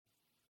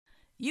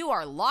You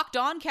are Locked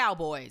On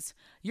Cowboys,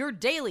 your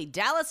daily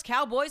Dallas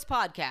Cowboys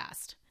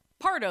podcast.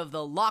 Part of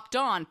the Locked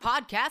On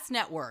Podcast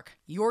Network,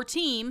 your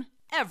team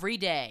every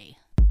day.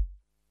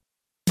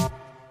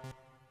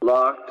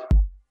 Locked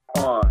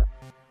On.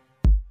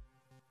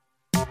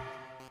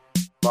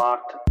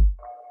 Locked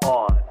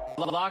On.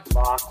 Locked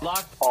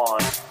On.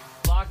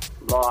 Locked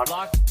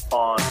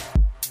On.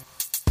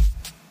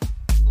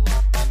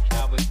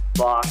 Cowboys.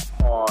 Locked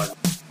On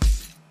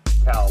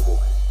Cowboys.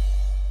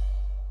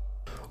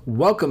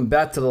 Welcome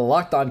back to the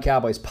Locked On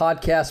Cowboys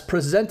podcast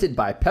presented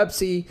by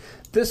Pepsi.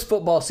 This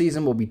football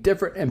season will be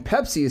different, and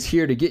Pepsi is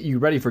here to get you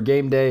ready for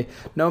game day.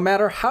 No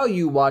matter how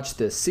you watch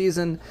this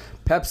season,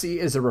 Pepsi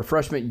is a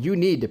refreshment you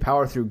need to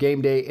power through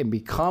game day and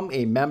become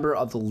a member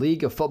of the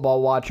League of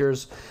Football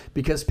Watchers,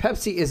 because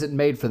Pepsi isn't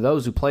made for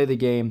those who play the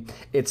game,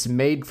 it's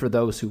made for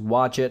those who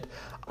watch it.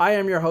 I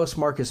am your host,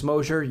 Marcus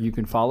Mosher. You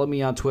can follow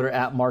me on Twitter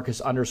at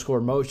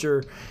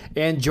Marcus_Mosher.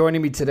 And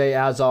joining me today,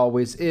 as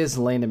always, is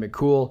Landon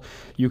McCool.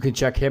 You can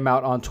check him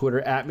out on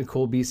Twitter at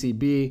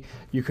McCoolBCB.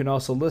 You can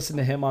also listen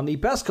to him on the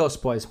Best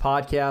Coast Boys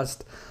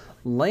podcast.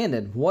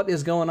 Landon, what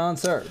is going on,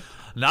 sir?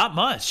 Not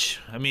much.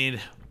 I mean,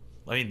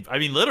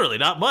 literally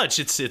not much.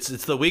 It's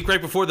the week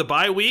right before the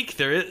bye week.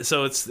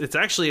 So it's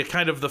actually a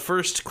kind of the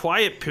first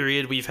quiet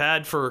period we've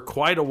had for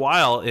quite a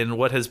while in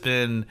what has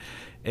been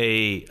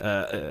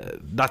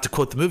not to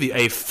quote the movie,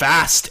 a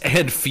fast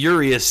and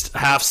furious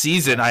half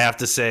season, I have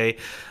to say,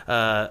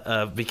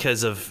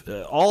 because of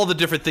all the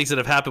different things that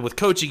have happened with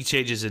coaching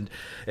changes and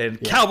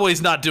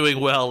Cowboys not doing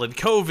well and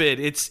COVID.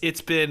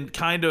 It's been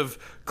kind of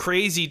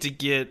crazy to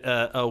get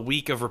a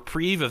week of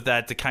reprieve of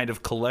that, to kind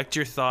of collect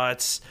your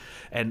thoughts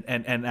and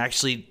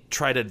actually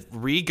try to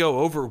re-go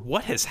over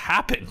what has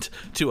happened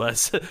to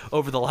us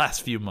over the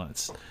last few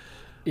months.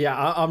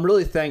 Yeah, I'm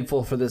really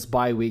thankful for this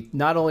bye week,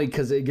 not only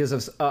because it gives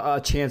us a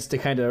chance to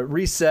kind of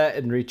reset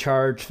and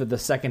recharge for the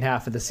second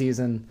half of the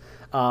season,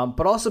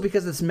 but also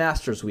because it's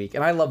Masters week,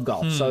 and I love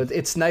golf. So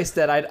it's nice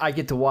that I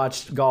get to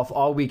watch golf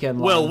all weekend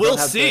long. Well, we'll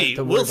see.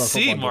 We'll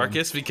see,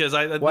 Marcus, because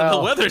the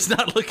weather's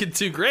not looking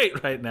too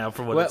great right now.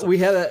 From what we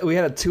had a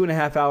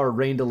 2.5 hour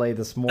rain delay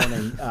this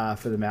morning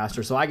for the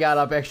Masters, so I got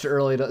up extra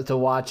early to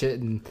watch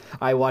it, and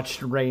I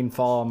watched rain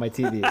fall on my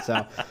TV. So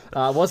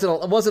it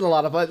wasn't a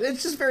lot of fun.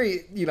 It's just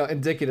very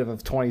indicative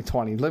of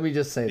 2020. Let me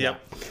just say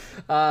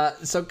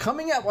that. So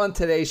coming up on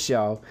today's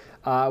show,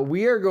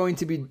 we are going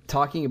to be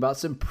talking about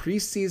some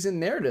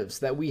preseason narratives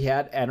that we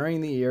had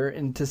entering the year,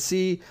 and to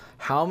see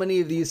how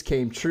many of these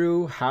came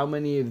true, how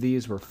many of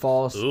these were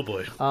false. Oh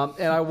boy!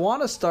 And I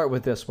want to start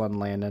with this one,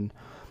 Landon.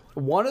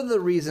 One of the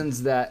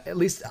reasons that, at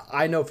least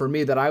I know for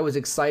me, that I was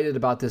excited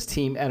about this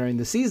team entering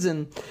the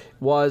season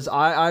was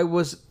I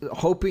was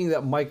hoping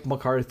that Mike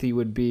McCarthy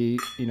would be,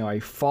 a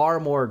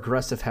far more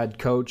aggressive head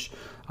coach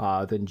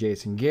than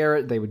Jason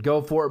Garrett. They would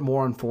go for it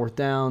more on fourth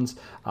downs.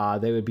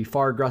 They would be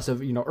far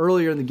aggressive,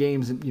 earlier in the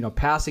games, and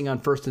passing on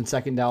first and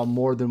second down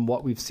more than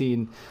what we've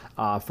seen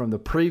from the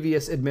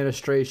previous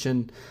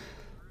administration.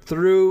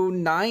 Through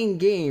 9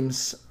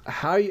 games,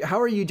 how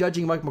are you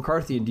judging Mike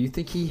McCarthy, and do you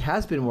think he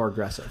has been more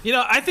aggressive?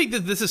 I think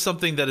that this is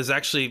something that is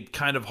actually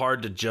kind of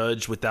hard to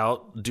judge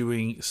without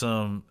doing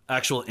some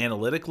actual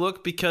analytic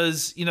look,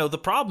 because, the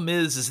problem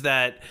is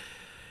that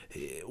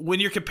when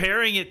you're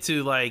comparing it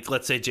to, like,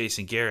 let's say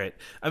Jason Garrett,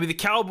 I mean, the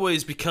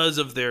Cowboys, because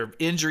of their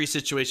injury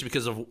situation,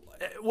 because of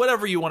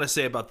whatever you want to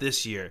say about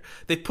this year,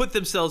 they put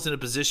themselves in a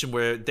position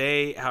where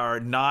they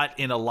are not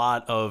in a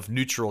lot of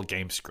neutral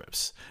game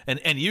scripts.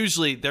 And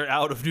usually they're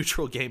out of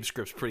neutral game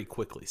scripts pretty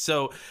quickly.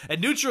 So,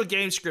 and neutral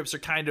game scripts are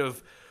kind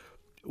of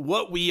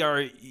what we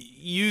are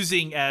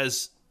using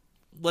as,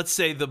 let's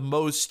say, the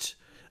most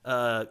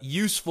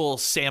useful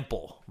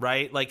sample,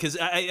 right? Like, because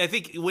I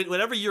think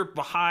whenever you're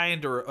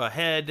behind or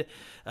ahead,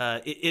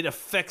 it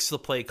affects the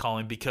play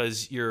calling,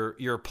 because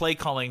you're play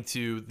calling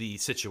to the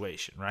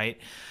situation, right?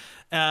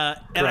 I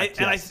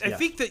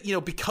think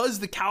that because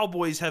the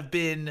Cowboys have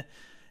been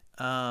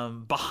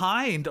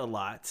behind a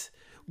lot,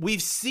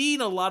 we've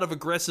seen a lot of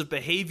aggressive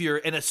behavior,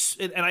 and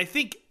I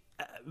think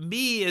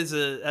me as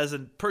a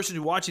person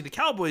who's watching the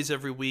Cowboys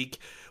every week,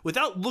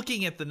 without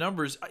looking at the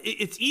numbers,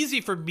 it's easy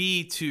for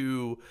me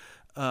to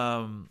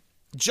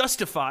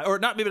justify, or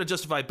not, maybe not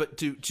justify, but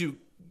to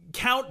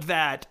count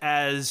that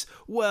as,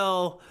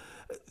 well,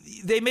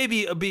 they may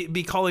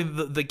be calling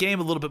the game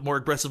a little bit more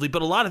aggressively,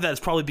 but a lot of that is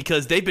probably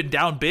because they've been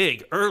down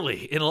big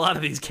early in a lot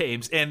of these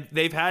games, and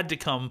they've had to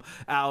come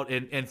out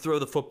and throw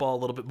the football a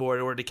little bit more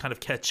in order to kind of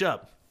catch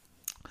up.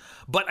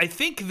 But I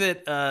think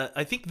that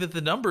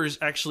the numbers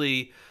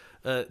actually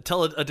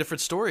tell a different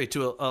story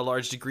to a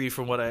large degree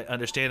from what I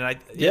understand.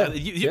 And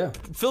you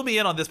fill me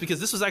in on this, because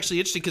this was actually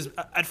interesting, because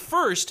at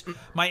first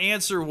my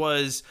answer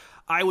was,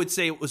 I would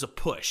say it was a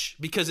push,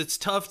 because it's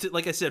tough to,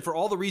 like I said, for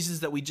all the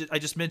reasons that I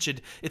just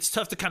mentioned, it's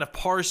tough to kind of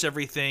parse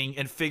everything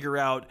and figure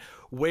out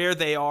where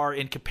they are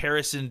in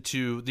comparison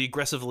to the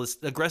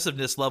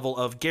aggressiveness level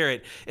of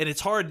Garrett. And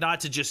it's hard not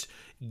to just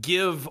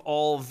give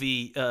all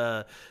the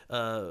to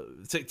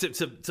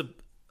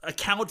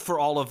account for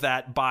all of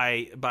that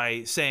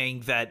by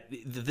saying that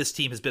this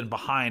team has been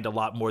behind a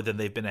lot more than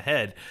they've been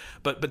ahead.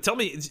 But tell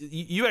me,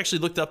 you actually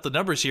looked up the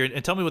numbers here,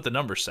 and tell me what the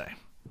numbers say.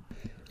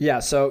 Yeah,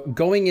 so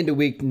going into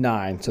week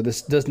 9, so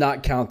this does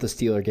not count the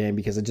Steeler game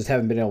because I just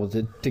haven't been able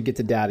to get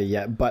the data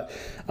yet. But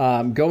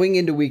going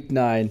into week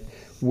 9,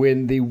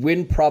 when the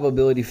win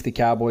probability for the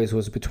Cowboys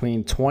was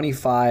between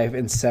 25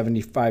 and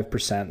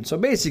 75%. So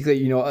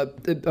basically,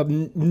 a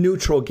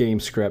neutral game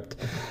script.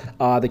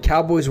 The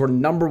Cowboys were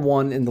number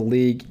 1 in the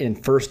league in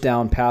first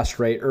down pass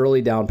rate,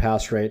 early down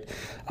pass rate.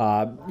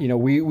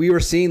 We were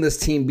seeing this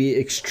team be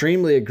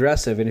extremely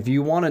aggressive. And if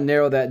you want to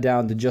narrow that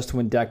down to just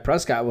when Dak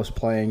Prescott was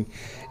playing,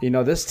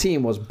 this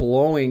team was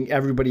blowing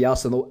everybody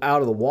else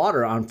out of the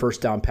water on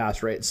first down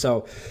pass rate.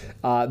 So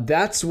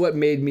that's what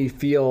made me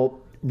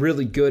feel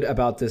really good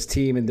about this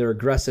team and their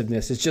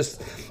aggressiveness.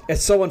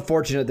 It's so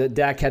unfortunate that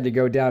Dak had to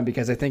go down,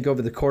 because I think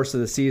over the course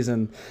of the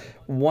season,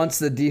 once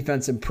the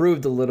defense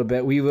improved a little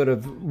bit, we would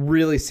have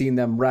really seen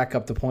them rack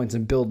up the points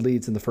and build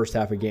leads in the first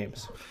half of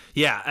games.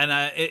 Yeah,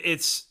 and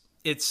it's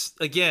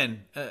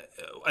again,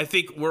 I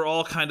think we're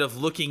all kind of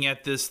looking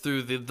at this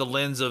through the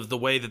lens of the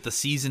way that the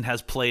season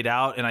has played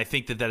out, and I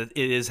think that it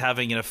is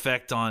having an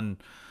effect on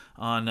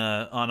our,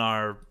 on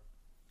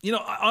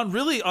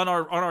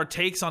our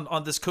takes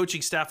on this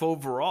coaching staff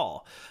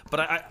overall.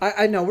 But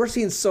I know we're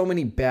seeing so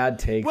many bad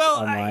takes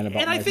online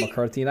about Mike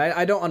McCarthy, and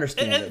I don't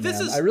understand it,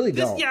 man. I really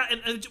don't. Yeah,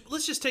 and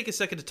let's just take a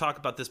second to talk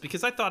about this,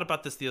 because I thought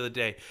about this the other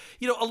day.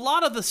 A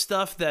lot of the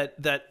stuff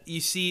that you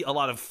see a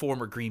lot of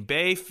former Green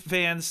Bay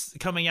fans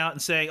coming out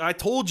and saying, "I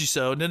told you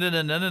so,"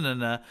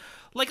 no.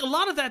 Like, a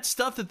lot of that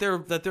stuff that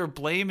they're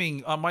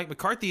blaming on Mike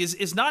McCarthy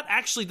is not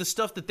actually the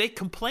stuff that they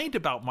complained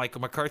about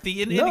Michael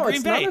McCarthy in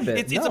Green Bay.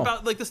 It's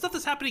about, like, the stuff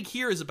that's happening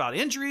here is about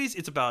injuries.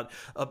 It's about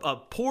a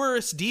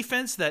porous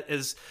defense that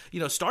is,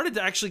 started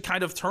to actually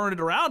kind of turn it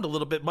around a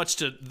little bit, much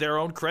to their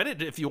own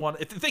credit. If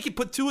they could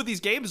put 2 of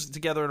these games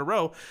together in a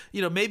row,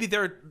 maybe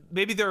they're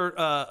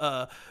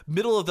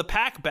middle of the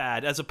pack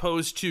bad as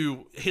opposed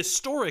to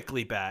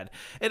historically bad.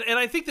 And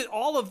I think that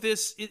all of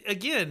this,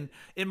 again,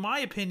 in my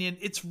opinion,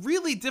 it's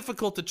really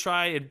difficult to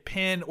try and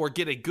pin or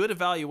get a good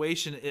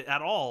evaluation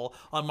at all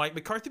on Mike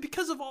McCarthy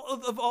because of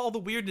all the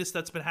weirdness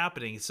that's been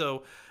happening.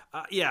 So,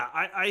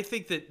 I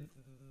think that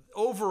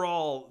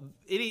overall,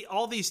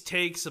 all these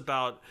takes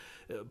about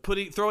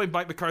throwing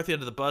Mike McCarthy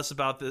under the bus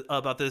about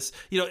this,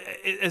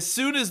 as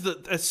soon as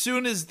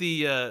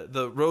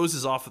the rose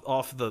is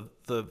off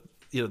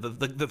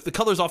the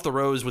colors off the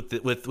rose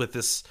with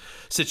this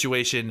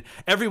situation,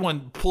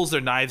 everyone pulls their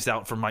knives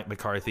out for Mike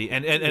McCarthy,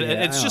 and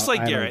it's just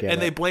like Garrett,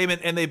 and they blame it,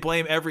 and they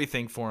blame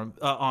everything for him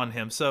on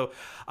him. So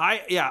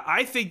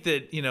I think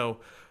that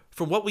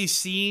from what we've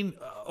seen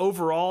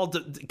overall,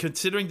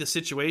 considering the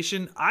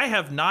situation, I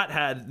have not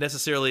had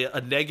necessarily a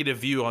negative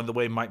view on the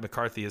way Mike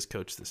McCarthy has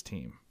coached this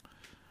team.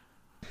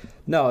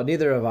 No,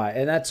 neither have I.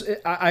 And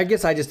I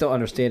guess I just don't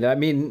understand it. I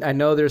mean, I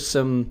know there's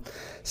some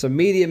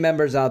media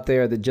members out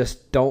there that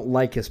just don't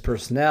like his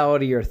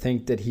personality or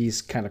think that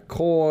he's kind of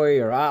coy,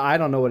 or I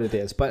don't know what it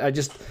is. But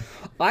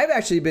I've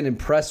actually been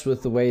impressed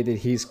with the way that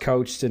he's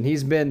coached, and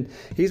he's been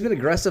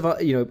aggressive,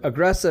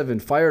 aggressive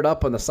and fired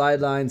up on the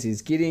sidelines.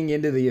 He's getting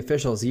into the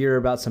officials' ear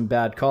about some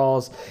bad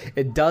calls.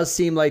 It does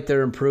seem like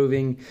they're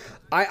improving.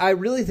 I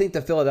really think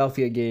the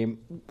Philadelphia game,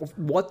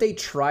 what they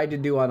tried to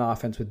do on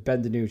offense with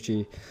Ben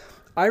DiNucci,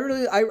 I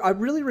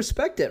really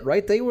respect it,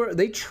 right?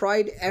 They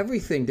tried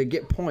everything to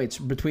get points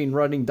between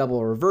running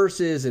double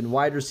reverses and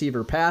wide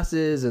receiver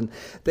passes, and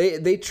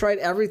they tried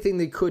everything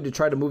they could to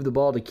try to move the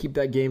ball to keep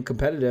that game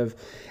competitive.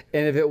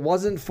 And if it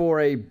wasn't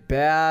for a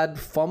bad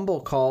fumble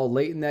call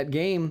late in that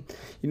game,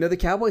 the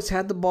Cowboys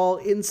had the ball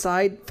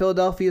inside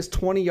Philadelphia's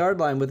 20-yard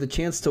line with a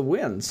chance to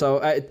win.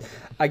 So I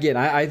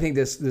think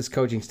this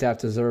coaching staff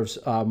deserves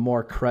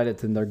more credit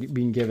than they're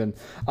being given.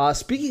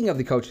 Speaking of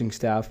the coaching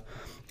staff,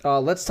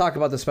 let's talk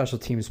about the special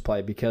teams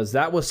play, because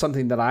that was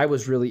something that I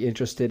was really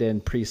interested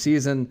in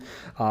preseason.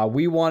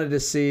 We wanted to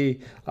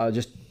see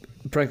just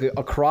frankly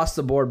across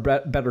the board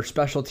better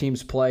special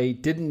teams play.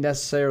 Didn't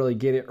necessarily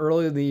get it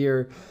early in the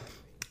year.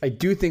 I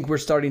do think we're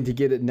starting to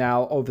get it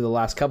now over the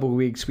last couple of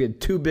weeks. We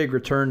had 2 big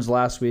returns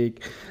last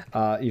week.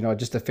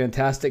 Just a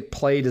fantastic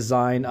play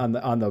design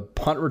on the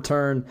punt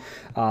return.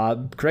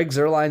 Greg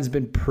Zuerlein's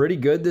been pretty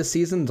good this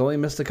season. He's only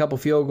missed a couple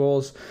field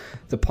goals.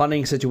 The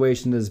punting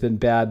situation has been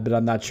bad, but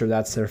I'm not sure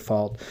that's their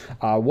fault.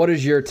 What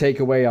is your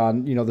takeaway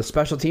on the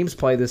special teams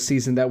play this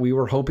season that we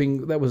were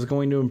hoping that was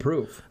going to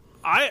improve?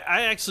 I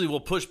actually will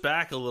push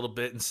back a little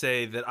bit and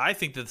say that I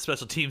think that the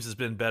special teams has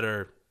been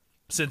better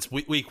since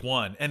week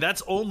 1, and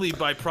that's only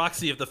by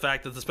proxy of the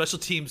fact that the special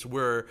teams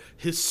were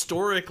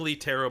historically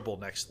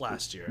terrible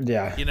last year.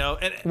 Yeah,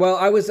 Well,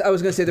 I was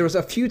going to say there was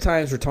a few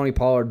times where Tony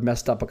Pollard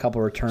messed up a couple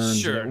returns.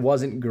 Sure, and it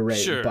wasn't great.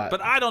 Sure,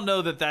 but I don't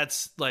know that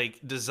that's like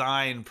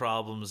design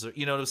problems.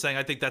 You know what I'm saying?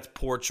 I think that's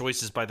poor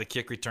choices by the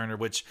kick returner,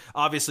 which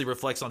obviously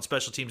reflects on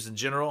special teams in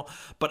general.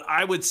 But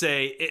I would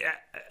say,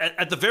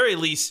 at the very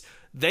least,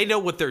 they know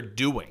what they're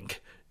doing.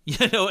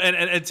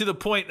 And to the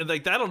point,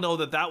 like, I don't know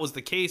that was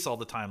the case all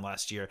the time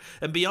last year.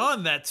 And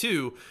beyond that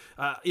too,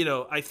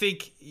 I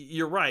think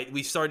you're right.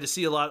 We started to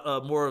see a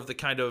lot more of the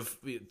kind of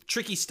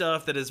tricky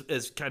stuff that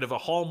is kind of a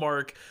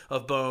hallmark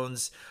of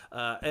Bones.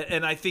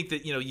 And I think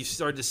that, you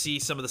started to see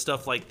some of the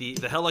stuff like the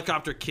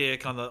helicopter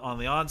kick on the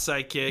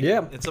onside kick,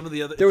 and some of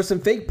the other. There was some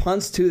fake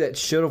punts too that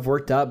should have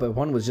worked out, but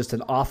one was just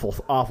an awful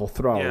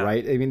throw,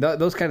 right? I mean,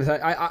 those kind of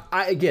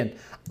things.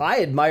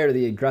 I admire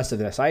the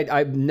aggressiveness.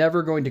 I'm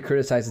never going to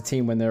criticize a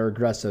team when they're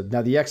aggressive.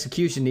 Now the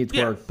execution needs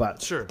work, but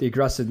the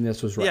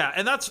aggressiveness was right. Yeah,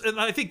 and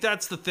I think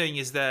that's the thing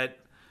is that,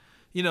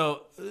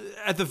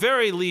 at the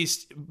very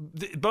least,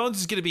 Bones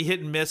is going to be hit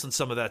and miss on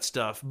some of that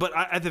stuff. But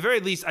at the very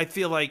least, I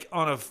feel like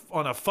on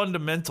a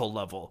fundamental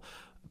level,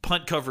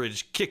 punt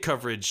coverage, kick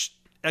coverage,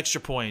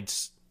 extra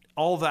points,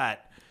 all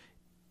that,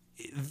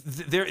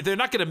 they're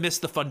not going to miss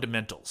the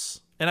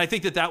fundamentals. And I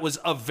think that was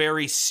a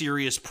very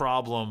serious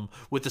problem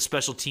with the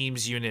special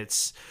teams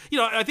units.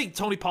 I think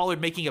Tony Pollard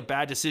making a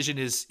bad decision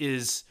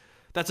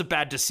that's a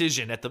bad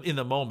decision in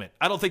the moment.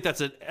 I don't think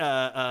that's an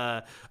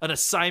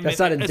assignment. That's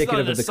not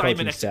indicative of the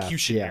coaching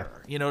execution staff.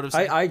 error. You know what I'm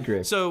saying? I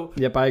agree. So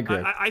yep, I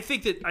agree. I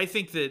think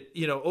that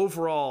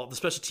overall the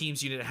special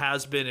teams unit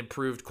has been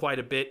improved quite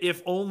a bit,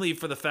 if only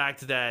for the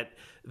fact that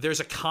there's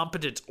a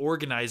competent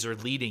organizer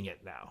leading it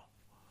now.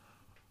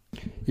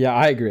 Yeah,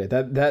 I agree.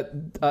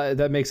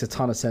 That makes a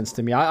ton of sense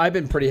to me. I've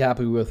been pretty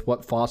happy with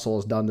what Fossil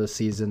has done this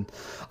season.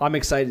 I'm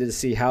excited to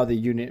see how the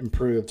unit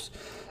improves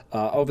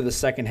over the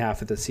second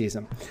half of the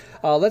season.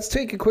 Let's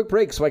take a quick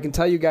break so I can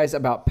tell you guys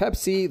about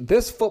Pepsi.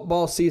 This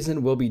football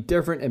season will be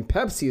different, and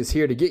Pepsi is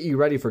here to get you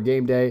ready for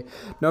game day.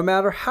 No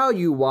matter how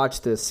you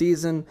watch this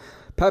season,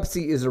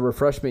 Pepsi is a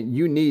refreshment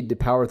you need to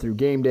power through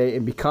game day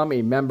and become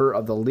a member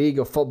of the League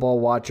of Football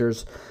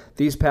Watchers.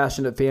 These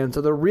passionate fans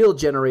are the real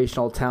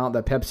generational talent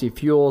that Pepsi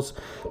fuels,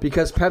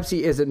 because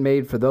Pepsi isn't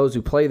made for those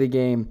who play the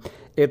game.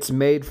 It's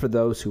made for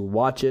those who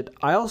watch it.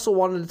 I also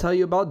wanted to tell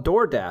you about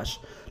DoorDash.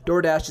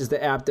 DoorDash is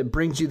the app that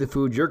brings you the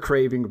food you're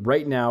craving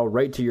right now,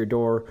 right to your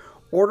door.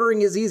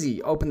 Ordering is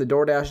easy. Open the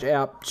DoorDash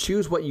app,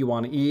 choose what you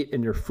want to eat,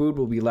 and your food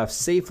will be left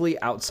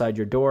safely outside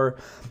your door.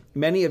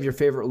 Many of your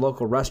favorite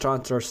local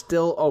restaurants are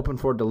still open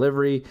for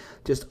delivery.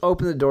 Just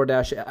open the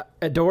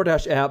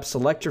DoorDash app,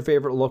 select your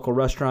favorite local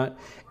restaurant,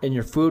 and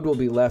your food will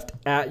be left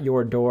at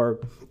your door.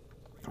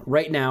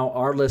 Right now,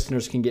 our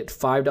listeners can get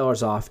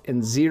 $5 off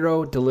and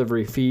 0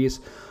 delivery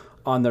fees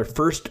on their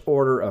first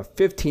order of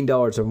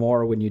 $15 or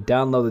more when you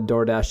download the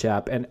DoorDash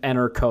app and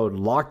enter code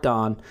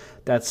LOCKEDON.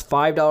 That's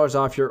 $5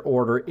 off your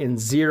order and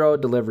 0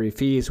 delivery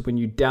fees when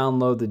you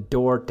download the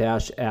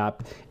DoorDash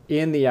app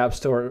in the App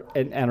Store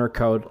and enter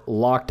code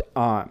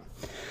LOCKEDON.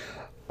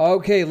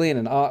 Okay,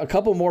 Landon, a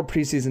couple more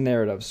preseason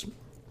narratives.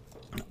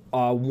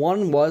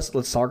 One was,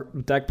 let's talk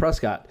Dak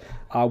Prescott.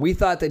 We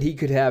thought that he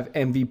could have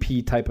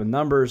MVP type of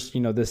numbers,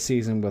 this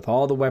season with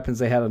all the weapons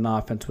they had on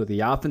offense, with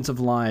the offensive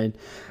line,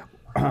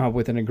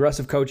 with an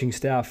aggressive coaching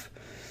staff.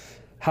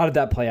 How did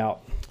that play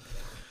out?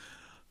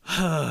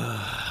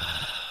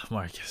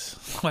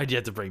 Marcus, why'd you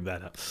have to bring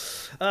that up?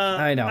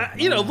 I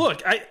know.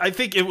 Look, I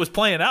think it was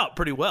playing out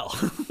pretty well.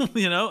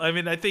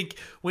 I think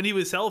when he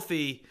was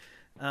healthy,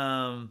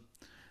 I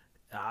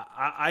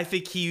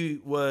think he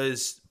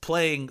was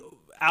playing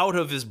out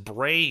of his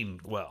brain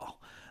well.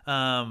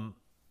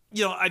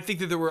 I think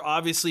that there were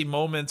obviously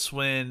moments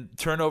when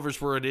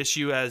turnovers were an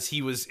issue as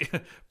he was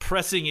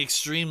pressing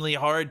extremely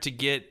hard to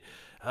get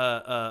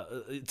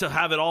to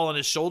have it all on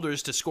his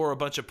shoulders to score a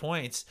bunch of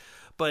points.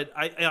 But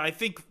I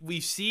think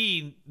we've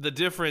seen the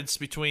difference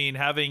between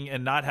having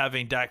and not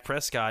having Dak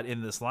Prescott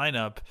in this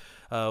lineup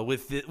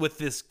with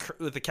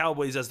the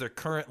Cowboys as they're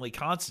currently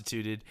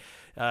constituted,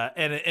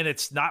 and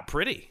it's not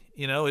pretty.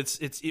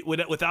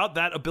 Without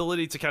that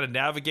ability to kind of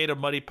navigate a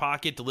muddy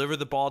pocket, deliver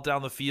the ball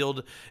down the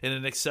field in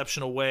an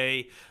exceptional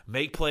way,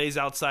 make plays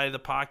outside of the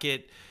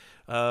pocket.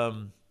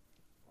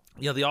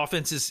 The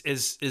offense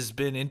has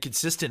been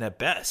inconsistent at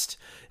best,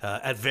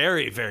 at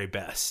very, very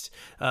best.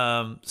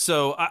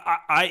 So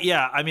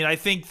I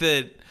think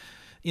that,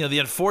 the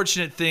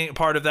unfortunate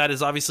part of that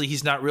is obviously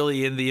he's not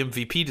really in the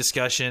MVP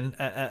discussion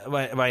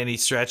by any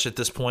stretch at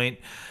this point.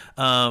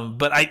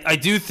 But I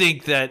do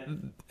think that,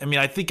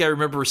 I think I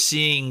remember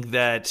seeing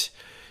that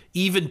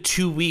even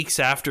 2 weeks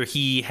after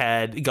he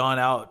had gone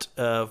out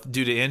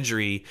due to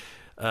injury,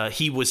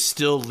 he was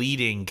still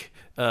leading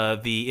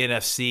the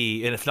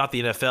NFC, and if not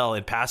the NFL,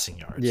 in passing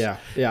yards. Yeah.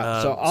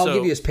 So I'll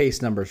give you his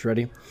pace numbers.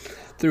 Ready?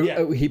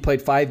 He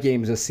played 5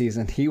 games this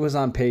season. He was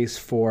on pace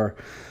for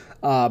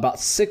about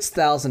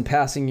 6,000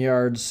 passing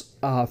yards,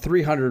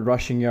 300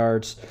 rushing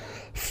yards,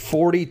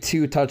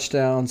 42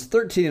 touchdowns,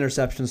 13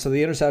 interceptions. So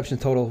the interception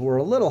total were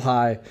a little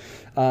high.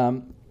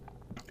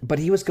 But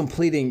he was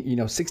completing,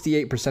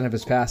 68% of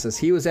his passes.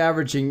 He was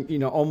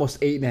averaging,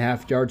 almost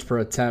 8.5 yards per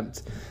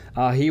attempt.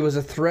 He was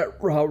a threat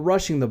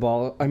rushing the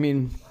ball.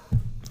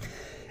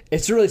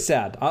 It's really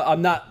sad.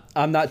 I'm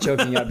not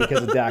choking up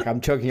because of Dak.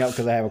 I'm choking up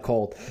because I have a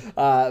cold.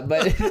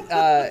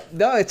 No,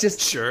 it's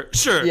just sure.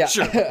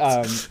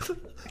 Yeah.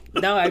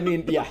 No,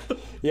 yeah.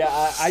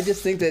 Yeah, I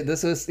just think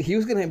that he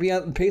was going to be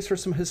on pace for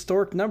some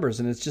historic numbers,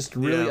 and it's just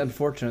really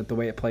unfortunate the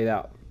way it played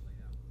out.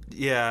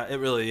 Yeah, it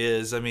really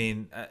is. I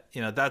mean,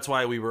 that's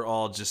why we were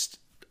all just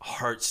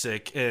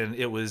heartsick, and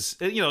it was,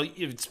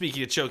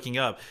 speaking of choking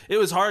up, it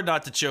was hard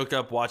not to choke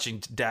up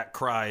watching Dak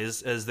cry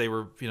as they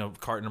were,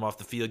 carting him off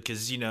the field,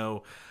 because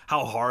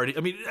how hard.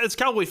 I mean, as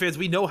Cowboy fans,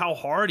 we know how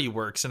hard he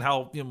works and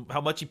how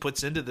much he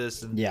puts into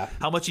this, and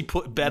how much he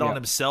bet on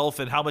himself,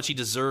 and how much he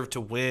deserved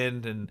to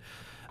win, and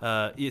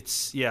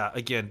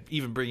again,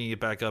 even bringing it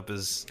back up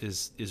is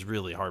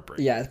really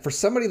heartbreaking. Yeah, for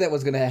somebody that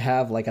was going to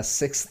have like a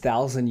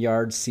 6,000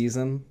 yard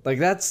season, like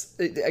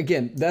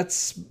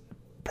that's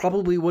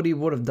probably what he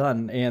would have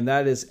done, and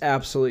that is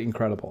absolutely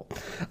incredible.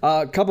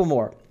 A couple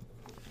more.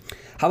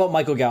 How about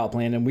Michael Gallup,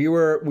 Landon? We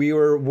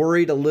were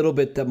worried a little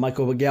bit that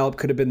Michael Gallup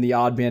could have been the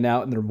odd man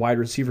out in their wide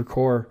receiver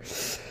core.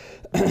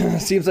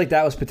 Seems like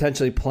that was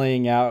potentially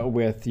playing out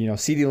with,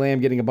 CeeDee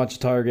Lamb getting a bunch of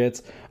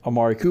targets.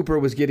 Amari Cooper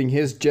was getting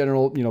his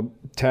general,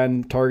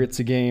 10 targets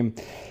a game.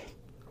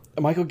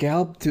 Michael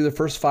Gallup through the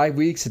first 5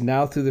 weeks, and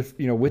now through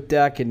the, with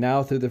Dak, and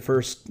now through the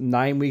first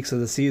 9 weeks of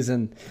the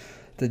season,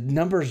 the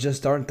numbers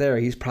just aren't there.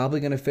 He's probably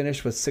going to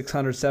finish with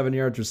 607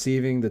 yards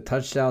receiving. The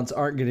touchdowns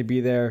aren't going to be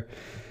there.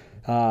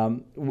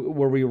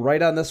 Were we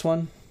right on this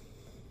one?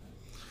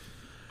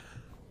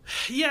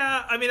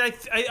 Yeah, I mean,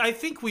 I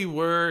think we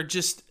were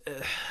just.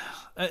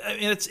 I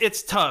mean,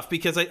 it's tough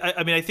because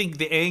I think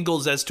the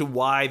angles as to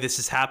why this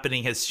is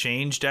happening has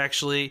changed.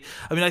 Actually,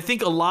 I mean, I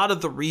think a lot of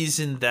the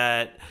reason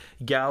that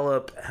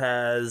Gallup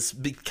has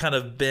kind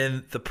of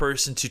been the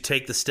person to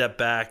take the step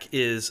back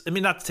is, I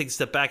mean, not to take the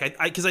step back,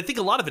 because I think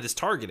a lot of it is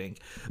targeting,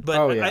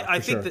 but I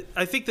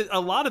think that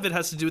a lot of it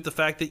has to do with the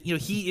fact that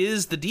he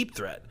is the deep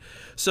threat.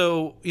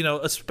 So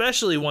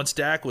especially once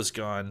Dak was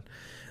gone,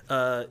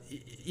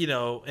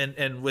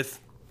 and with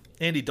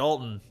Andy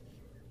Dalton.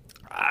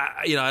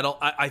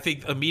 I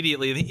think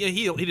immediately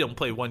he didn't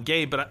play one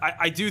game, but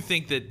I do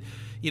think that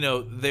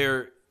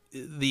they're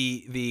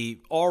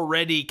the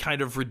already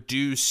kind of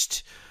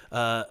reduced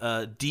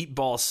deep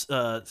ball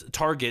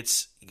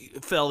targets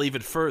fell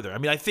even further. I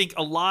mean, I think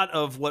a lot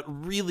of what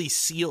really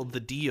sealed the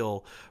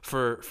deal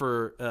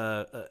for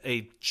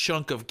a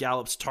chunk of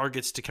Gallup's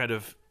targets to kind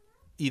of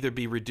either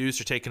be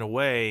reduced or taken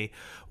away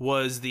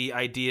was the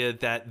idea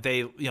that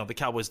the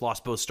Cowboys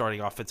lost both starting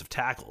offensive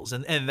tackles,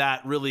 and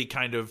that really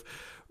kind of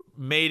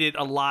made it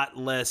a lot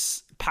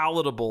less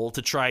palatable to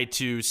try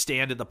to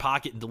stand in the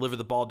pocket and deliver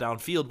the ball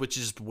downfield, which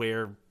is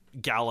where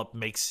Gallup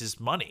makes his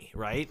money,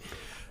 right?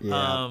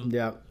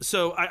 Yeah.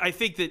 So I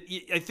think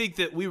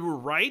that we were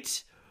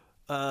right,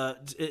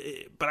 but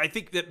I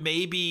think that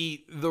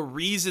maybe the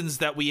reasons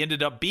that we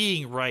ended up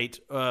being right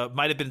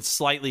might have been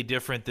slightly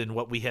different than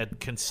what we had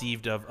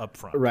conceived of up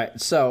front. Right.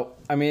 So,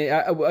 I mean,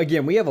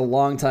 again, we have a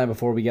long time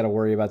before we got to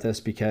worry about this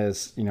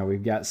because,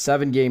 we've got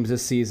 7 games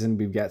this season.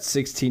 We've got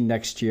 16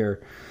 next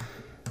year.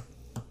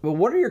 But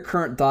what are your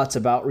current thoughts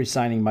about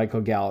re-signing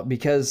Michael Gallup?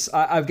 Because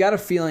I've got a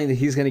feeling that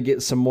he's going to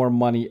get some more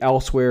money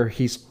elsewhere.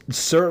 He's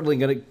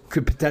certainly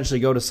could potentially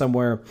go to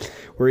somewhere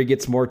where he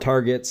gets more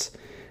targets.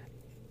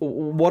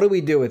 What do we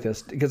do with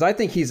this? Because I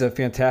think he's a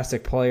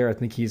fantastic player. I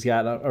think he's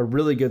got a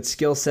really good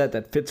skill set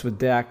that fits with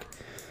Dak.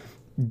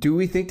 Do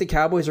we think the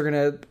Cowboys are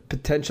going to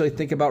potentially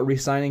think about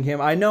re-signing him?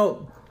 I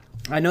know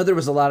there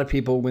was a lot of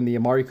people when the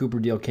Amari Cooper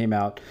deal came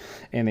out,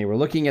 and they were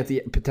looking at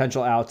the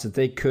potential outs that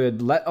they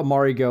could let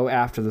Amari go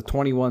after the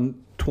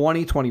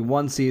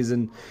 2021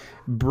 season,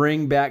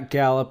 bring back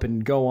Gallup,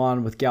 and go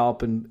on with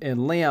Gallup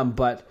and Lamb.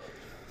 But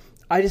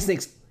I just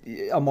think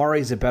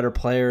Amari's a better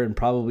player and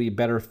probably a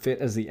better fit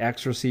as the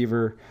X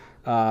receiver.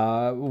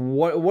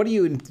 What do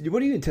you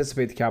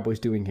anticipate the Cowboys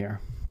doing here?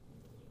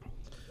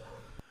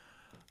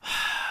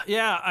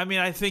 Yeah, I mean,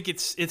 I think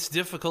it's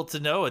difficult to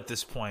know at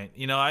this point.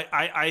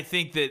 I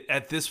think that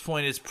at this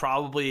point it's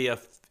probably a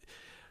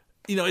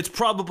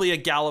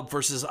Gallup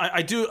versus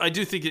I do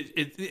think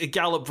it a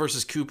Gallup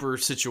versus Cooper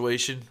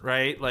situation,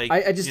 right? Like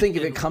I just think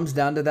if it comes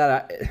down to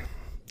that,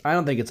 I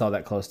don't think it's all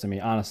that close to me,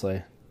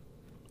 honestly.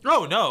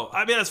 Oh no,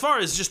 I mean, as far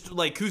as just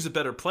like who's a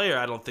better player,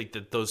 I don't think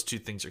that those two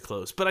things are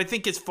close. But I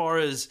think as far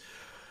as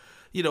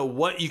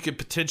what you could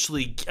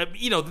potentially,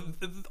 you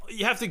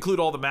have to include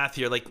all the math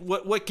here. Like,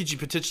 what could you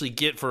potentially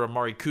get for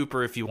Amari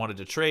Cooper if you wanted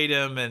to trade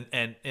him? And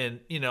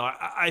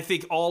I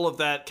think all of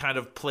that kind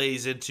of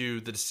plays into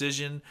the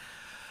decision.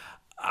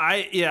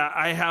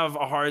 I have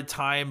a hard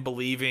time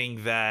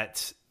believing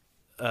that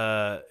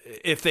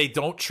if they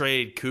don't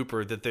trade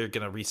Cooper, that they're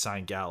going to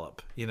re-sign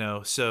Gallup.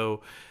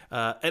 So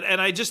and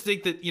I just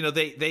think that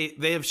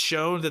they have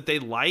shown that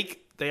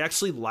they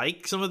actually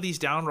like some of these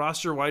down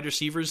roster wide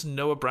receivers,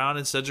 Noah Brown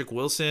and Cedric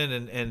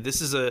Wilson, and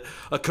this is a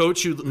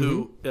coach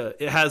who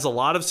has a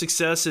lot of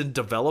success in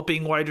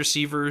developing wide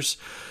receivers.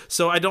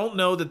 So I don't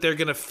know that they're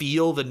going to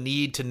feel the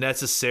need to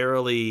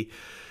necessarily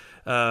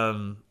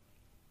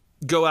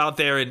go out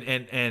there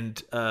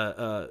and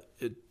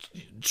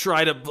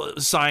try to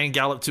sign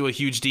Gallup to a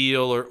huge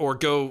deal or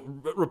go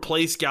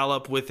replace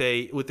Gallup with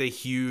a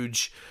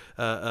huge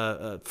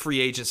free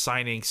agent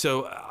signing.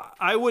 So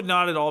I would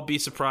not at all be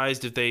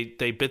surprised if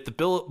they bit the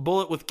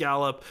bullet with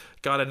Gallup,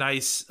 got a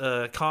nice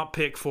comp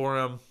pick for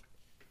him,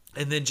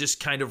 and then just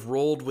kind of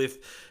rolled with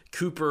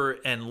Cooper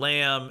and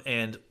Lamb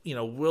and,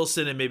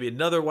 Wilson, and maybe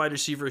another wide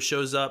receiver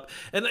shows up.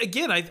 And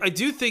again, I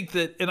do think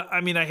that, and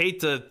I mean,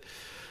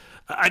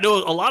 I know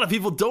a lot of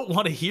people don't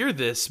want to hear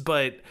this,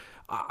 but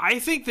I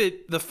think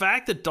that the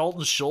fact that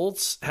Dalton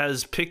Schultz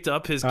has picked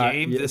up his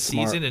game this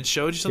season and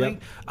showed you something,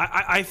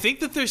 I think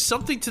that there's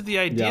something to the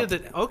idea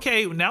that,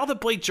 okay, now that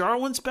Blake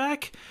Jarwin's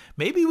back,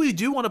 maybe we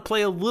do want to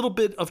play a little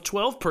bit of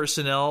 12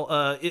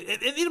 personnel.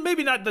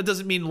 Maybe not. That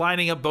doesn't mean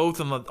lining up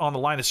both on the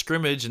line of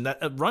scrimmage and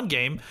that run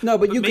game. No,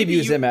 but you could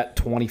use them at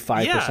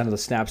 25% of the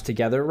snaps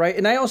together, right?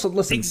 And I also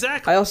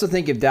exactly. I also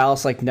think if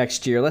Dallas, like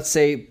next year, let's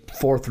say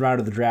 4th round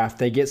of the draft,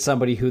 they get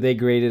somebody who they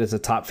graded as a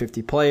top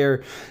 50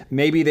 player.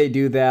 Maybe they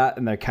do that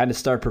and they kind of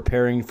start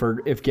preparing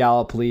for if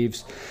Gallup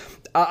leaves.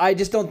 I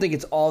just don't think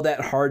it's all that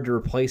hard to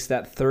replace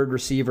that third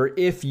receiver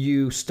if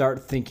you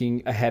start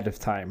thinking ahead of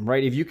time,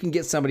 right? If you can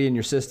get somebody in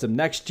your system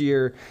next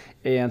year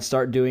and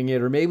start doing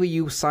it, or maybe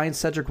you sign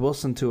Cedric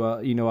Wilson to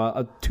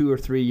a 2 or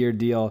 3 year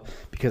deal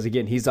because,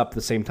 again, he's up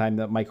the same time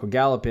that Michael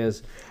Gallup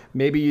is.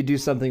 Maybe you do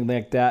something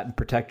like that and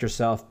protect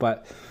yourself.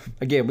 But,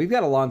 again, we've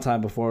got a long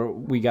time before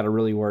we got to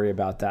really worry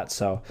about that.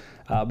 So,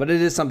 but it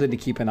is something to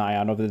keep an eye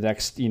on over the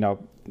next,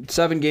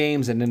 7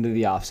 games and into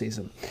the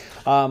offseason.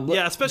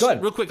 Especially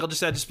real quick, I'll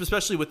just add,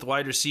 especially with the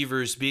wide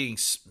receivers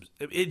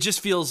it just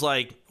feels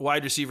like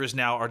wide receivers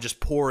now are just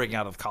pouring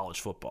out of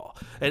college football,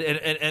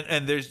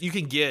 and there's you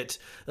can get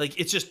like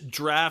it's just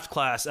draft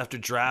class after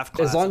draft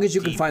class. As long as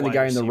you can find the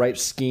guy in the right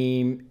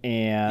scheme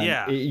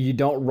and you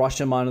don't rush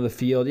him onto the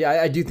field. Yeah,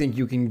 I do think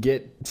you can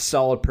get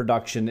solid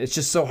production. It's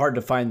just so hard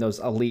to find those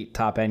elite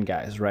top end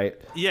guys, right?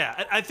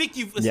 Yeah, I think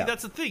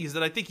that's the thing is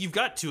that I think you've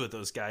got 2 of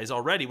those guys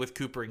already with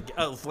Cooper and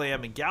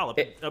Lamb and Gallup.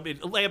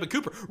 Lamb and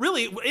Cooper.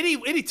 Really,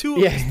 any 2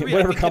 of these 3,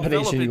 whatever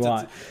combination you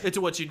want into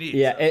what you need.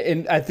 Yeah,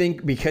 and I think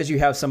because you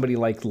have somebody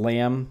like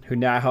Lamb who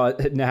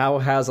now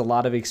has a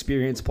lot of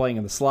experience playing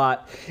in the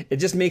slot, it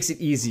just makes it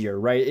easier,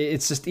 right?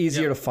 It's just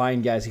easier to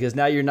find guys because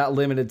now you're not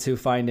limited to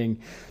finding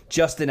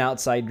just an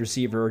outside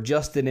receiver or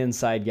just an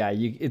inside guy.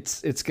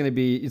 It's going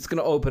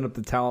to open up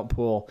the talent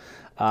pool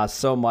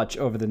so much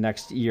over the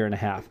next year and a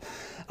half.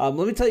 Let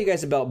me tell you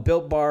guys about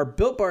Built Bar.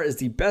 Built Bar is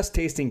the best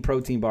tasting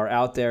protein bar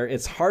out there.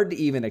 It's hard to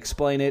even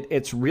explain it.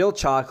 It's real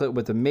chocolate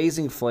with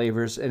amazing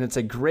flavors, and it's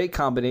a great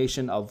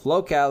combination of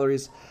low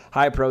calories,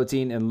 high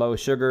protein, and low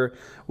sugar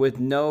with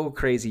no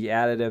crazy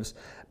additives.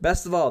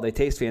 Best of all, they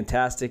taste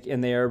fantastic,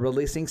 and they are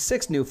releasing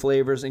 6 new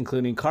flavors,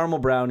 including caramel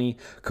brownie,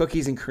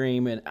 cookies and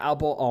cream, and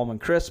apple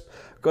almond crisp.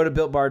 Go to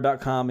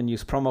BuiltBar.com and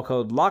use promo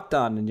code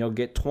LOCKEDON, and you'll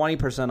get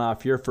 20%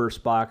 off your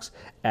first box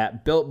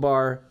at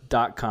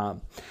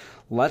BuiltBar.com.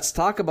 Let's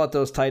talk about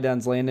those tight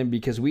ends, Landon,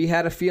 because we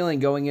had a feeling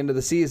going into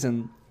the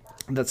season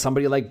that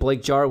somebody like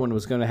Blake Jarwin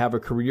was going to have a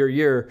career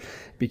year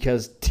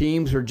because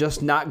teams were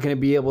just not going to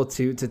be able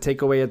to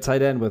take away a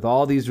tight end with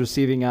all these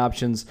receiving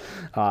options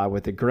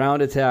with the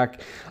ground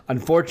attack.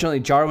 Unfortunately,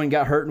 Jarwin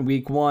got hurt in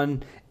week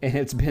 1, and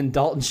it's been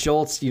Dalton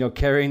Schultz,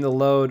 carrying the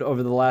load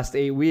over the last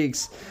 8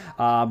 weeks.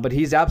 But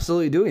he's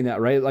absolutely doing that,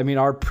 right? I mean,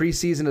 our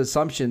preseason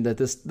assumption that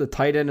the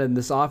tight end in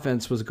this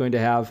offense was going to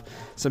have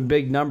some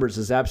big numbers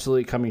is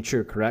absolutely coming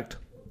true, correct?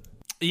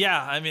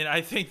 Yeah, I mean,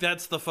 I think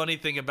that's the funny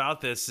thing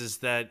about this is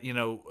that,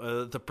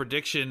 the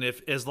prediction,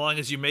 as long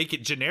as you make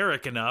it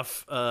generic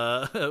enough,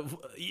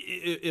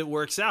 it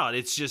works out.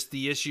 It's just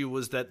the issue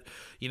was that,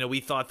 we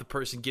thought the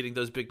person getting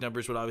those big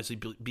numbers would obviously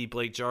be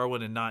Blake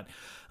Jarwin and not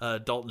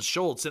Dalton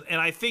Schultz.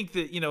 And I think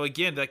that,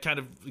 again, that kind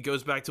of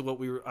goes back to what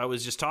I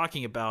was just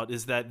talking about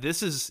is that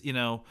this is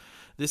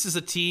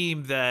a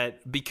team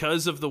that,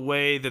 because of the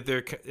way that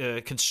they're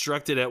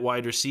constructed at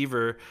wide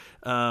receiver,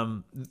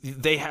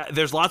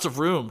 there's lots of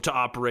room to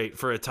operate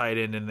for a tight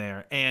end in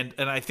there. And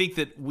I think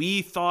that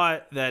we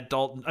thought that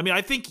Dalton. I mean,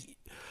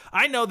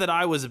 I know that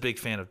I was a big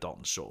fan of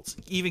Dalton Schultz,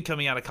 even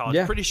coming out of college.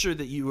 Yeah. Pretty sure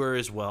that you were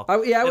as well. I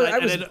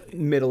was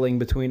middling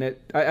between it.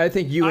 I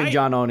think you and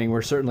John Owning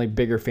were certainly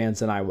bigger fans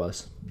than I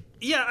was.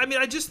 Yeah, I mean,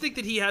 I just think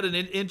that he had an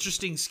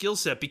interesting skill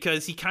set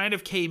because he kind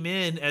of came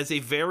in as a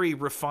very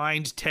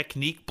refined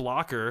technique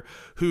blocker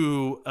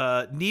who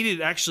needed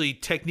actually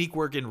technique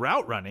work in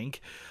route running,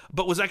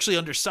 but was actually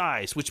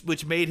undersized,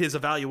 which made his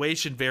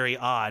evaluation very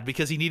odd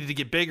because he needed to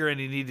get bigger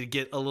and he needed to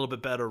get a little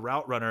bit better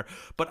route runner.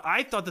 But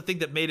I thought the thing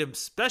that made him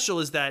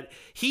special is that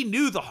he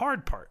knew the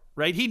hard part.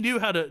 Right, he knew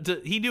how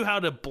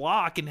to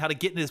block and how to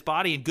get in his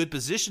body in good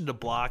position to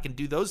block and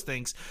do those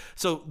things.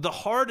 So the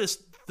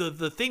hardest,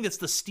 the thing that's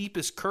the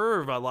steepest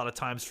curve a lot of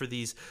times for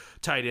these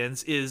tight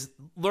ends is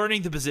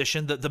learning the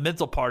position, the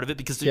mental part of it,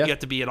 because you have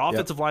to be an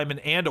offensive lineman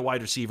and a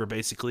wide receiver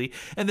basically,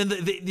 and then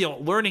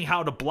learning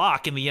how to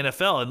block in the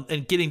NFL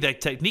and getting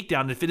that technique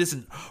down. And if it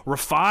isn't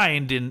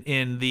refined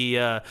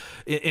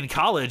in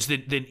college,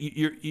 then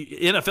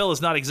NFL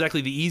is not exactly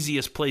the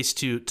easiest place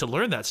to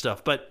learn that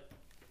stuff, but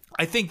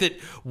I think that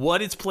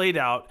what it's played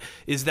out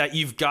is that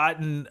you've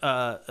gotten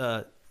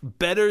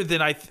better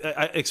than I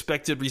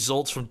expected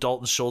results from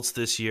Dalton Schultz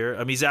this year. I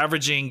mean, he's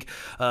averaging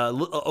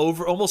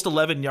over almost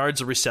 11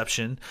 yards a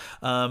reception,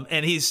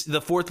 and he's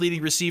the fourth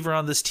leading receiver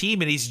on this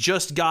team, and he's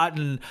just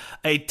gotten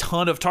a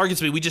ton of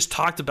targets. I mean, we just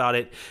talked about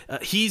it.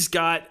 He's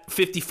got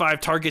 55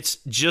 targets,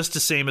 just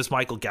the same as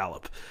Michael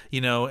Gallup,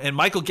 and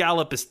Michael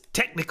Gallup is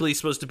technically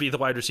supposed to be the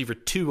wide receiver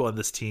 2 on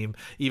this team,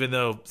 even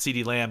though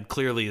CeeDee Lamb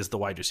clearly is the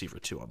wide receiver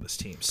 2 on this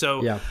team.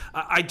 So yeah.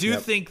 I do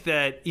think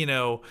that,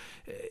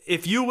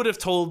 if you would have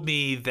told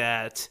me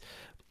that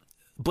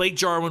Blake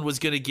Jarwin was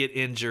going to get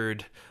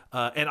injured,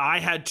 and I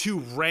had to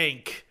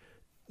rank,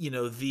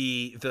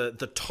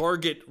 the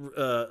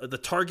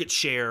target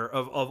share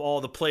of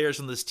all the players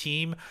on this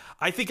team,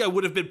 I think I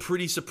would have been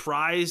pretty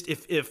surprised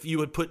if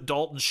you had put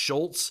Dalton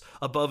Schultz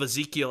above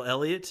Ezekiel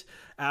Elliott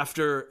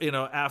after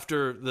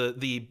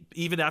the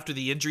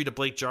injury to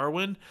Blake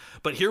Jarwin.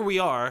 But here we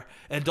are,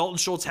 and Dalton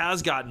Schultz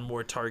has gotten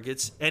more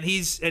targets, and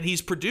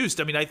he's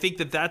produced. I mean, I think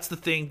that's the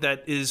thing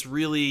that is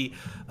really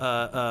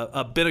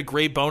been a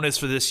great bonus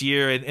for this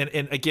year.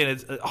 And again,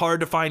 it's hard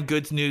to find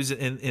good news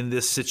in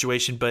this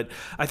situation, but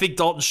I think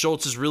Dalton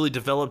Schultz has really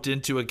developed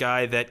into a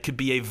guy that could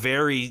be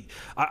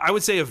I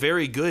would say a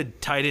very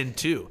good tight end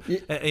too.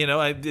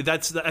 I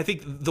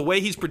think the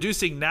way he's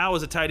producing now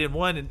as a tight end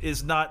 1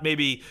 is not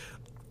maybe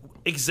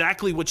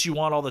exactly what you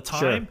want all the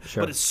time,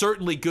 sure. But it's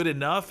certainly good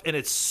enough, and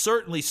it's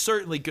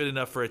certainly good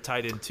enough for a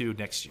tight end 2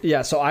 next year.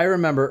 Yeah, so I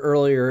remember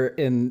earlier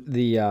in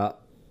the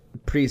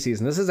preseason,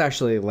 this is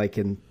actually like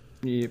in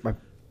my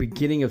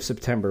beginning of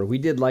September, we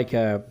did like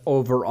a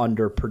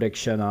over-under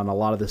prediction on a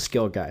lot of the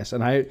skill guys,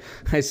 and I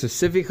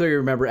specifically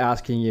remember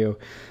asking you,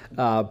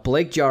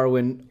 Blake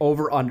Jarwin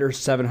over-under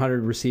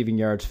 700 receiving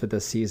yards for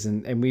this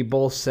season, and we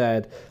both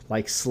said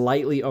like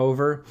slightly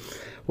over.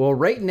 Well,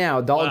 right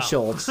now, Dalton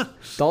Schultz,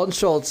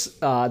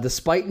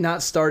 despite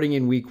not starting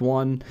in week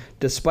 1,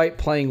 despite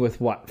playing with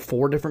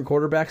 4 different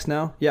quarterbacks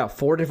now? Yeah,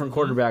 4 different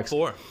quarterbacks.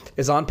 4.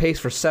 Is on pace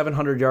for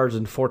 700 yards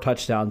and 4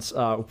 touchdowns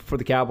for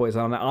the Cowboys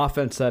on an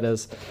offense that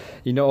is,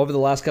 over the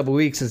last couple of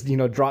weeks has,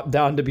 dropped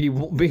down to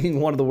being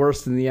one of the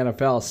worst in the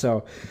NFL.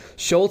 So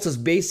Schultz is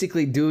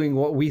basically doing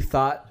what we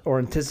thought or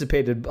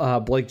anticipated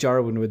Blake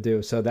Jarwin would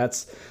do. So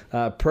that's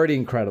pretty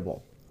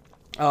incredible.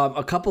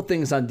 A couple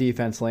things on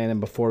defense,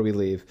 Landon, before we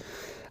leave.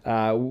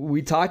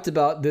 We talked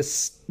about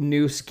this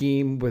new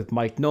scheme with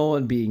Mike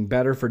Nolan being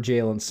better for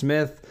Jalen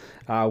Smith.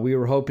 We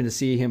were hoping to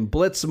see him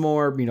blitz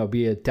more,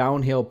 be a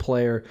downhill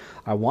player.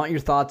 I want your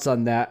thoughts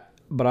on that,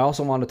 but I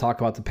also want to talk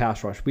about the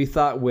pass rush. We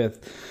thought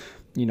with,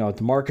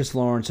 DeMarcus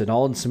Lawrence and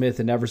Aldon Smith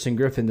and Everson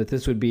Griffin that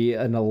this would be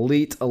an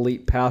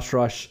elite pass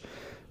rush.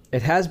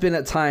 It has been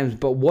at times,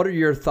 but what are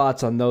your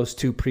thoughts on those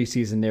 2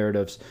 preseason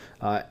narratives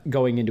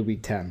going into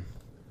week 10?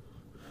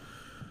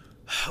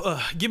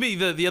 Give me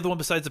the other one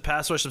besides the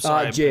pass rush. I'm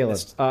sorry.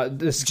 Jalen.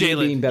 The scheme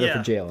being better for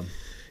Jalen.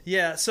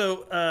 Yeah,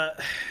 so, I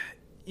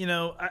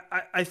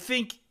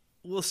think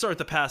we'll start with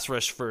the pass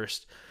rush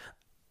first.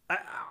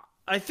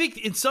 I think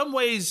in some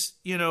ways,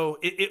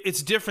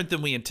 it's different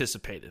than we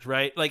anticipated,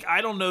 right? Like,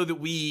 I don't know that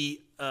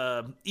we,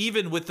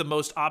 even with the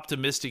most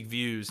optimistic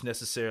views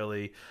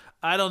necessarily,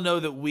 I don't know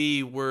that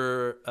we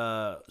were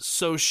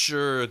so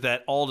sure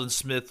that Aldon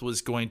Smith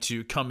was going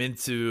to come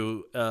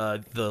into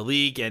the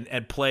league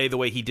and play the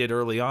way he did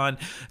early on.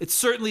 It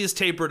certainly has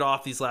tapered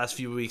off these last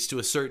few weeks to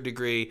a certain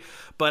degree,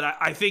 but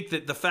I think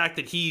that the fact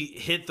that he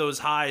hit those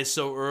highs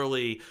so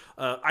early,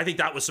 I think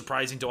that was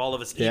surprising to all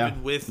of us,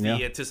 even with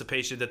the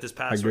anticipation that this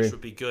pass rush would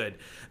be good.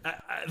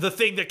 The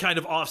thing that kind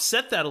of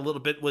offset that a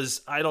little bit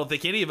was I don't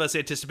think any of us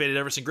anticipated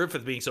Everson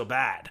Griffin being so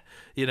bad,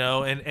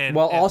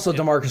 also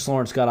DeMarcus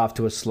Lawrence got off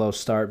to a slow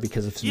start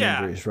because of some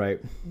injuries, right?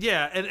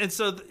 Yeah, and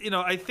so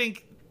I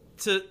think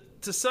to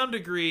some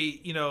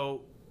degree,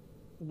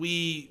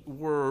 we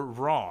were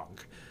wrong,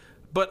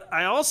 but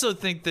I also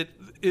think that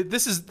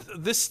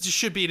this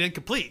should be an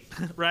incomplete,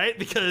 right?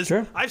 Because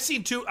sure. I've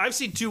seen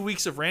 2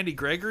 weeks of Randy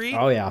Gregory.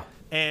 Oh yeah,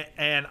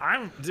 and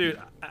I'm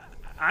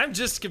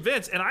just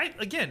convinced. And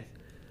again,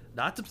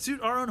 not to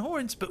toot our own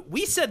horns, but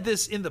we said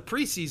this in the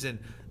preseason.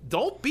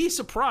 Don't be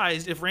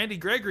surprised if Randy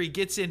Gregory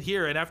gets in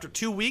here and after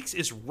 2 weeks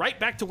is right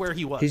back to where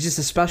he was. He's just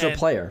a special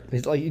player.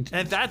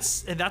 And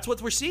that's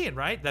what we're seeing,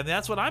 right? And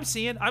that's what I'm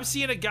seeing. I'm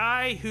seeing a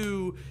guy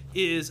who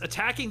is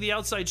attacking the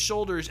outside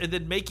shoulders and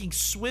then making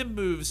swim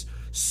moves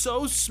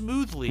so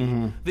smoothly.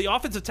 Mm-hmm. The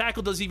offensive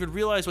tackle doesn't even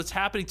realize what's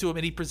happening to him,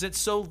 and he presents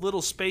so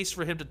little space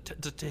for him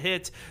to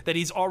hit that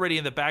he's already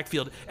in the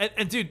backfield.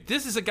 And dude,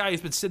 this is a guy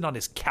who's been sitting on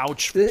his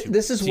couch for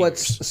This is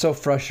what's so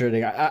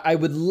frustrating. I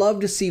would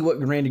love to see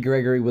what Randy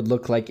Gregory would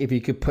look like if he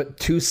could put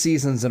 2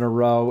 seasons in a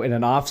row in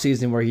an off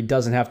season where he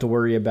doesn't have to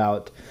worry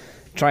about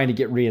trying to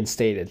get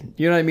reinstated.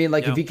 You know what I mean?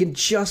 Like, if he can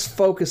just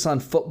focus on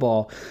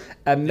football,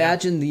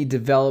 imagine the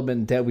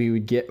development that we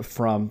would get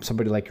from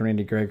somebody like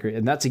Randy Gregory.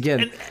 And that's,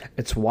 again,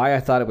 it's why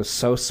I thought it was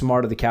so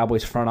smart of the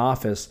Cowboys front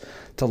office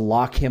to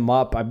lock him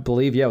up. I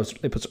believe, it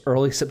was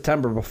early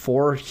September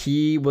before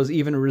he was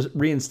even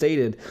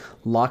reinstated.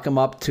 Lock him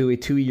up to a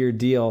 2-year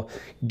deal,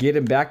 get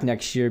him back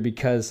next year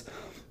because,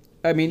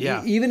 I mean,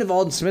 even if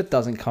Aldon Smith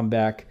doesn't come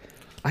back,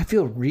 I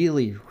feel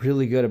really,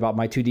 really good about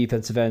my two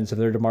defensive ends if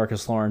they're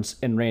DeMarcus Lawrence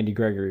and Randy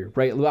Gregory,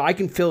 right? I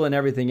can fill in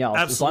everything else.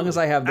 Absolutely. As long as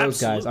I have those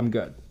guys, I'm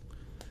good.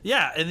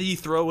 Yeah, and then you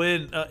throw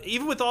in,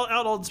 even without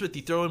Aldon Smith,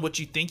 you throw in what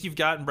you think you've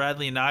got in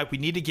Bradley and I. We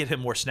need to get him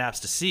more snaps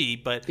to see,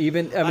 but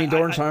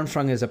Dorrance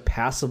Armstrong is a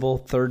passable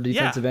third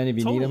defensive end if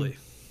you need him.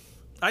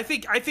 I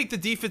think the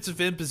defensive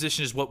end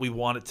position is what we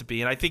want it to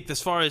be, and I think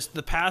as far as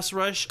the pass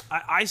rush,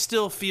 I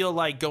still feel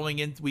like going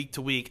in week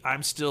to week,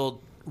 I'm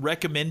still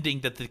recommending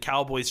that the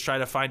Cowboys try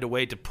to find a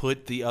way to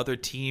put the other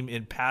team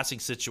in passing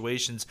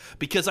situations,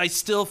 because I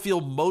still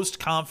feel most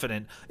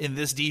confident in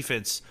this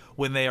defense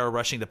when they are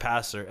rushing the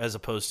passer as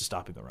opposed to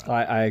stopping the run.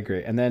 I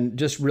agree. And then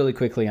just really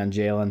quickly on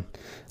Jalen.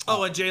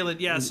 Oh, and Jalen,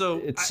 yeah. So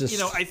it's just,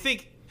 I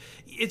think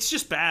it's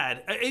just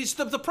bad.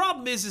 The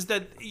problem is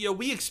that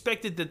we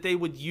expected that they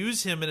would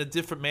use him in a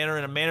different manner,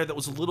 in a manner that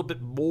was a little bit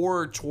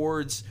more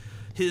towards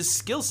his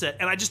skill set,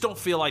 and I just don't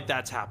feel like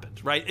that's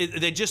happened, right?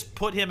 They just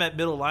put him at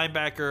will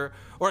linebacker,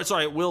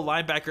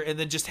 and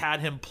then just had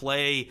him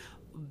play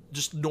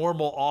just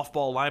normal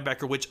off-ball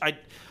linebacker, which I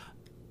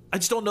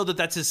just don't know that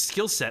that's his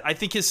skill set. I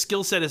think his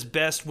skill set is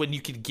best when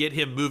you can get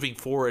him moving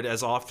forward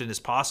as often as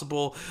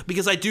possible,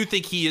 because I do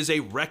think he is a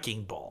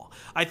wrecking ball.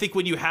 I think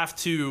when you have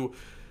to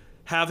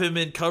have him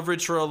in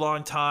coverage for a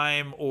long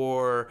time,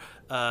 or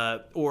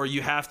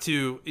you have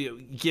to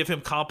give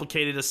him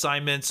complicated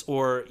assignments,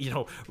 or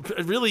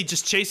really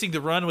just chasing the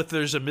run with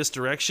there's a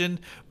misdirection,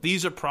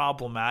 these are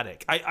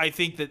problematic. I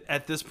think that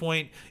at this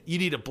point you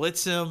need to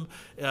blitz him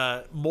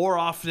more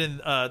often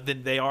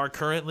than they are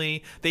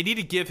currently. They need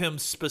to give him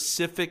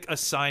specific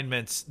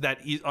assignments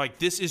that like,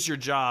 this is your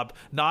job,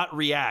 not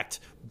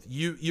react.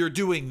 You're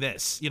doing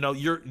this.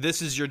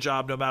 This is your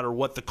job no matter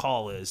what the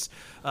call is.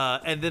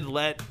 And then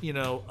let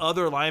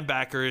other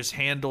linebackers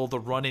handle the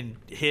run and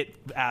hit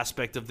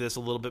aspect of this a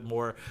little bit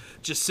more,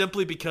 just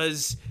simply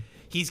because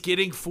he's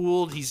getting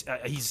fooled. He's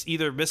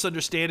either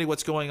misunderstanding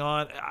what's going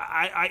on.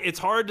 It's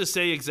hard to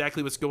say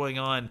exactly what's going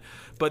on,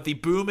 but the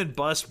boom and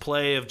bust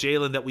play of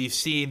Jalen that we've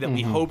seen, that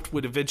we hoped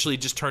would eventually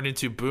just turn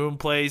into boom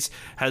plays,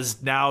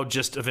 has now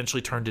just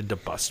eventually turned into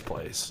bust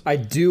plays. I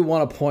do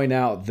want to point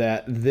out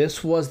that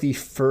this was the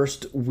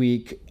first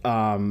week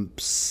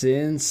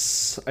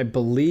since, I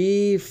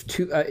believe,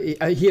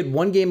 he had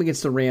one game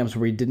against the Rams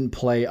where he didn't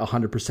play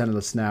 100% of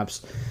the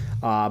snaps.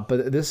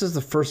 But this is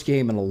the first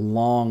game in a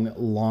long,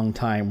 long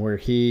time where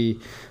he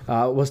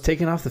was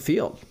taken off the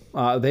field.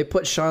 They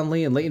put Sean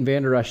Lee and Leighton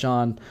Vander Esch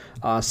on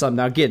some.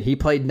 Now, again, he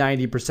played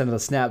 90% of the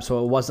snaps,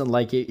 so it wasn't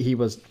like he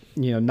was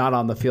not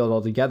on the field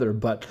altogether.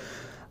 But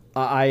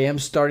I am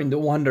starting to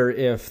wonder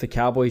if the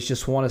Cowboys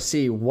just want to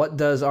see, what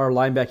does our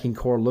linebacking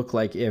core look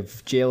like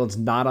if Jalen's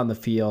not on the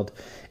field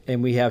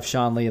and we have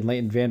Sean Lee and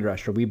Leighton Vander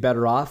Esch? Are we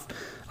better off?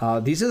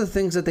 These are the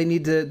things that they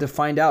need to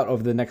find out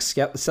over the next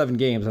 7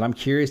 games, and I'm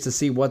curious to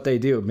see what they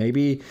do.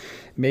 Maybe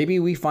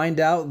we find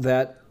out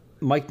that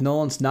Mike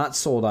Nolan's not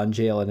sold on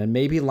Jalen, and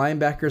maybe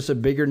linebackers a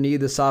bigger need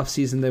this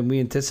offseason than we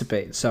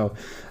anticipate. So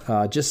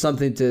just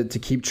something to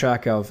keep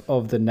track of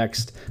over the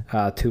next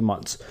 2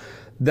 months.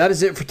 That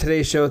is it for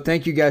today's show.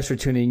 Thank you guys for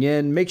tuning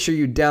in. Make sure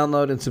you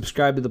download and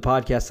subscribe to the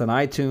podcast on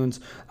iTunes,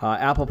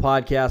 Apple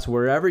Podcasts,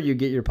 wherever you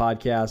get your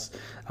podcasts.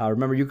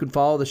 Remember, you can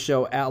follow the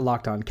show at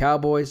Locked On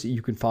Cowboys.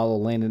 You can follow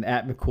Landon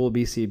at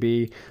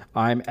McCoolBCB.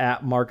 I'm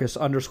at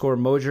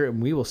Marcus_Mosher,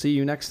 and we will see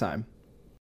you next time.